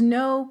 So there's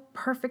no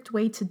perfect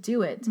way to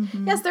do it.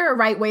 Yes, there are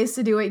right ways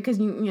to do it, because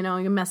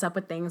you mess up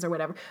with things or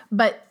whatever,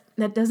 but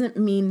that doesn't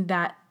mean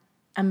that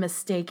a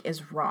mistake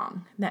is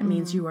wrong. That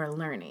means you are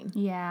learning.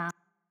 Yeah.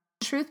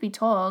 Truth be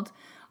told,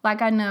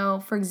 like I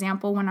know, for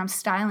example, when I'm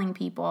styling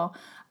people,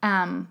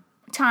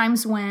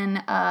 times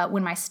when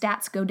my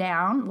stats go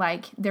down,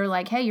 like they're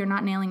like, hey, you're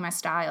not nailing my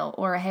style,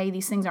 or hey,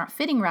 these things aren't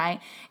fitting right.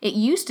 It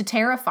used to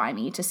terrify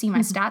me to see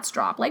my stats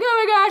drop. Like,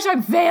 oh my gosh,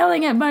 I'm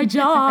failing at my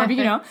job,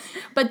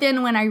 But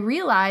then when I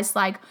realized,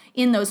 like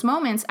in those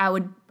moments, I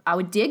would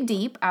dig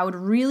deep. I would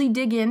really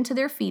dig into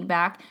their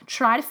feedback,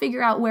 try to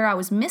figure out where I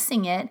was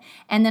missing it,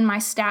 and then my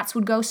stats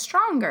would go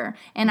stronger.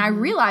 And I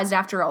realized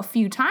after a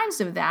few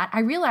times of that,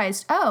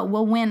 oh,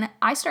 well, when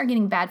I start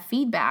getting bad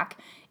feedback,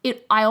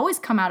 I always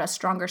come out a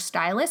stronger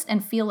stylist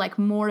and feel like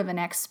more of an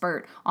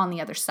expert on the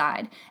other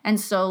side. And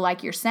so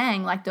like you're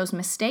saying, like those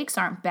mistakes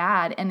aren't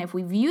bad. And if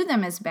we view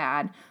them as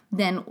bad,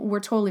 then we're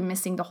totally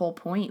missing the whole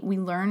point. We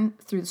learn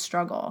through the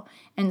struggle.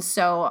 And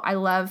so I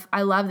love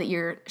that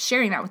you're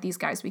sharing that with these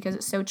guys, because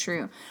it's so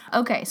true.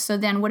 Okay, so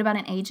then what about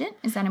an agent?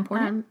 Is that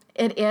important?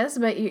 It is,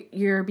 but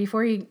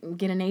before you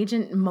get an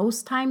agent,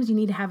 most times you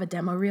need to have a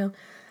demo reel.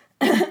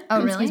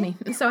 Oh, really? Excuse me.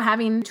 So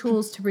having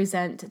tools to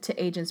present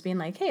to agents, being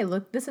like, hey,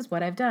 look, this is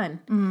what I've done.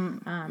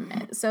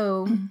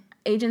 So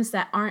agents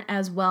that aren't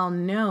as well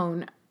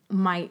known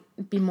might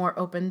be more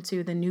open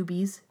to the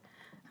newbies.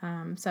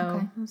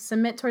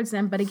 Submit towards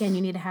them. But again, you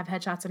need to have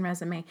headshots and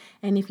resume.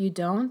 And if you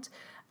don't,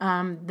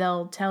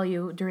 they'll tell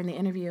you during the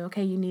interview,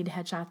 okay, you need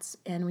headshots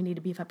and we need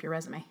to beef up your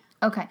resume.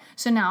 Okay.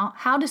 So now,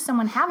 how does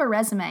someone have a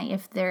resume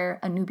if they're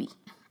a newbie?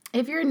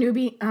 If you're a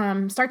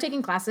newbie, start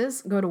taking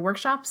classes, go to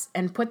workshops,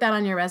 and put that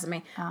on your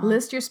resume.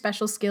 List your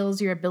special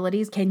skills, your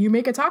abilities. Can you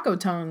make a taco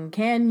tongue?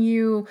 Can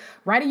you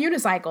ride a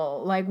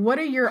unicycle? Like, what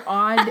are your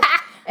odd,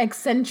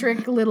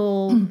 eccentric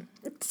little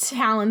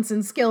talents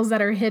and skills that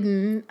are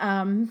hidden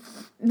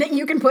that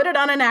you can put it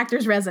on an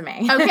actor's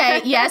resume?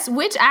 Okay, yes,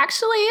 which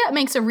actually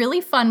makes a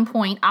really fun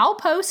point. I'll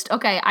post,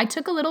 I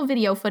took a little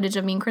video footage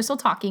of me and Crystal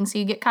talking, so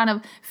you get kind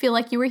of feel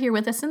like you were here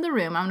with us in the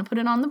room. I'm going to put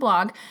it on the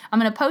blog. I'm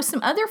going to post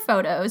some other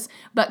photos,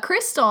 but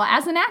Crystal,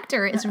 as an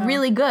actor, is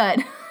really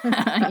good.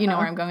 You know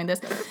where I'm going with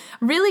this.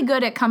 Really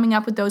good at coming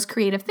up with those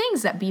creative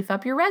things that beef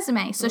up your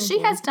resume. So she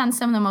has done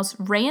some of the most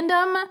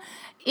random,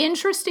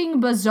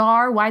 interesting,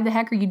 bizarre, why the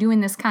heck are you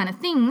doing this kind of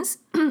things,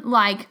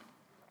 like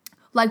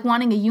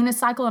wanting a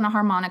unicycle and a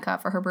harmonica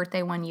for her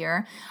birthday one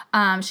year.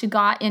 She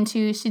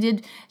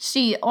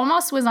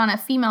almost was on a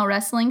female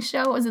wrestling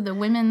show. Was it the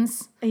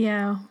women's?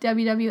 Yeah.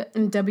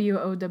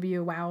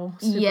 WOW, wow.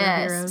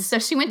 Yes. So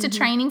she went to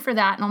training for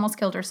that and almost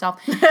killed herself.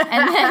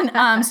 And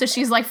then, so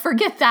she's like,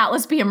 forget that.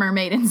 Let's be a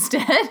mermaid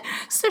instead.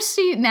 So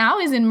she now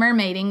is in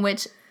mermaiding,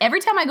 which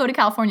every time I go to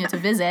California to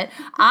visit,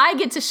 I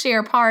get to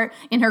share part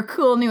in her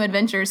cool new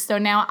adventures. So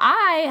now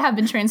I have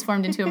been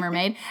transformed into a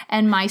mermaid,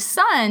 and my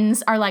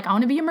sons are like, I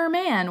want to be a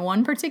merman.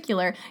 One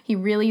particular, he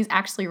really is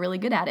actually really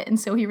good at it, and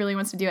so he really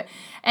wants to do it.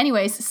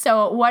 Anyways,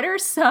 so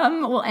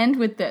we'll end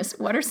with this.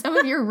 What are some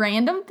of your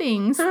random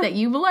things that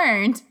you've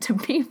learned to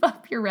beef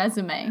up your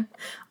resume?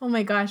 Oh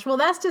my gosh. Well,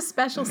 that's just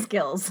special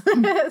skills.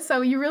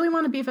 So you really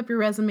want to beef up your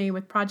resume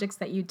with projects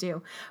that you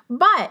do.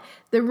 But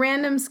the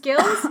random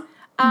skills...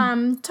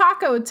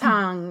 taco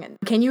tongue.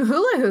 Can you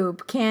hula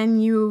hoop? Can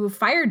you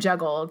fire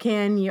juggle?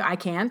 I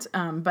can't,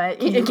 but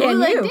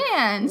can you?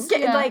 Dance?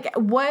 Like,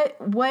 what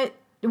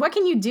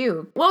can you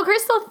do? Well,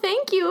 Crystal,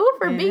 thank you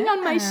for being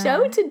on my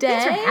show today.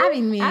 Thanks for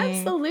having me.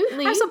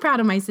 Absolutely. I'm so proud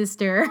of my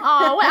sister.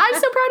 Oh, well, I'm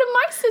so proud of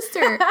my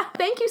sister.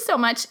 Thank you so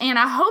much. And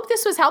I hope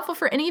this was helpful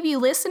for any of you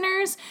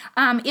listeners.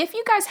 If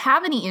you guys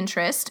have any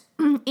interest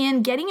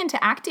in getting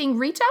into acting,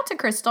 reach out to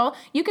Crystal.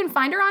 You can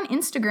find her on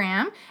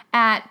Instagram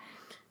at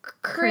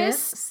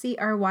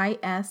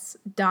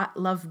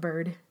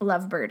Crys.lovebird.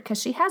 Lovebird, because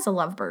she has a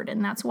lovebird,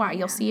 and that's why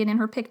you'll see it in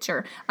her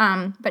picture.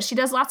 But she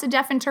does lots of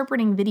deaf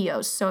interpreting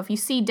videos. So if you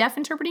see deaf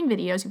interpreting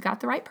videos, you've got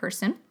the right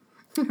person.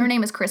 Her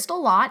name is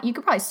Crystal Lott. You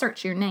could probably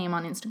search your name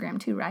on Instagram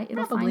too, right?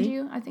 It'll find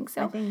you. I think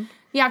so.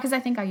 Yeah, because I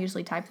think I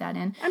usually type that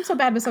in. I'm so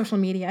bad with social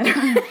media.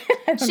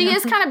 She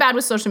is kind of bad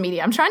with social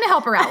media. I'm trying to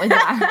help her out with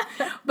that.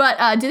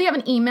 But do they have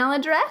an email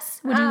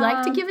address? Would you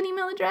like to give an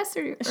email address?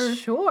 Or?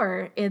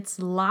 Sure. It's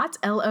Lott,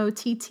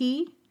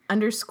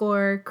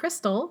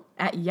 LOTT_Crystal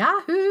at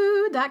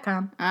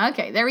yahoo.com.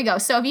 Okay, there we go.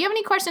 So if you have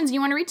any questions, you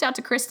want to reach out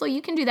to Crystal,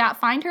 you can do that.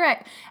 Find her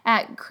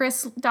at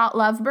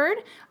Crys.lovebird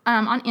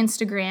on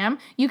Instagram.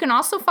 You can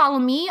also follow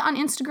me on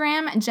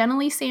Instagram, Jenna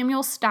Lee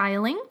Samuel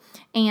Styling.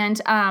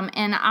 and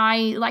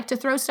I like to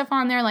throw stuff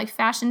on there like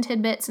fashion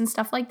tidbits and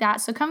stuff like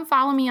that. So come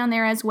follow me on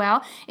there as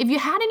well. If you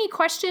had any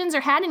questions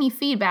or had any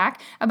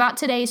feedback about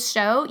today's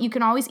show, you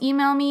can always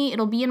email me.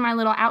 It'll be in my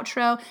little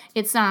outro.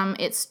 It's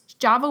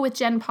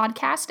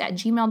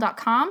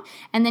javawithjenpodcast@gmail.com.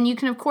 And then you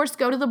can, of course,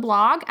 go to the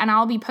blog, and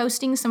I'll be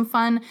posting some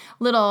fun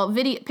little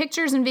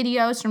pictures and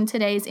videos from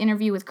today's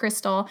interview with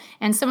Crystal,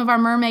 and some of our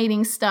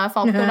mermaiding stuff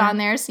I'll put on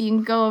there, so you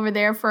can go over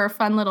there for a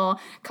fun little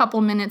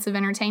couple minutes of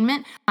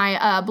entertainment.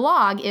 My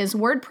blog is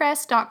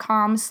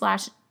wordpress.com/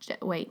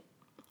 wait.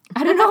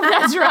 I don't know if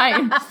that's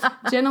right.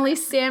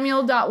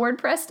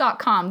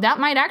 JennaLeeSamuel.wordpress.com. That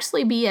might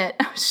actually be it.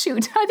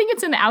 Shoot, I think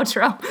it's in the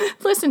outro.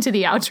 Listen to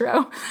the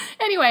outro.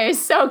 Anyway,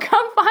 so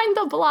come find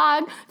the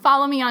blog.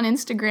 Follow me on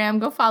Instagram.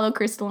 Go follow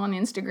Crystal on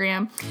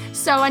Instagram.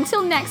 So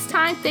until next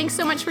time, thanks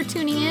so much for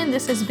tuning in.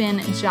 This has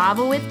been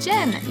Java with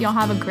Jen. Y'all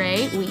have a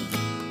great week.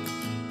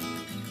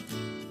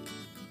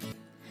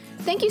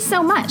 Thank you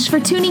so much for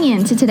tuning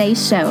in to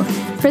today's show.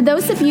 For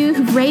those of you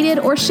who've rated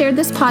or shared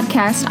this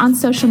podcast on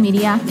social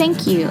media,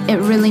 thank you. It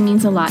really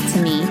means a lot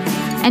to me.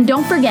 And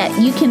don't forget,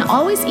 you can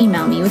always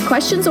email me with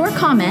questions or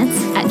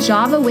comments at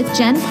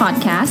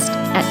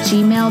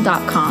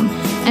javawithjenpodcast@gmail.com.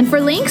 And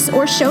for links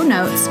or show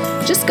notes,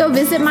 just go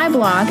visit my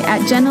blog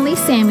at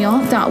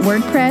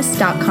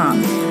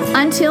jennaleesamuel.wordpress.com.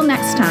 Until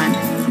next time,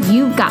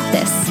 you've got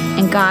this,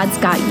 and God's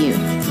got you.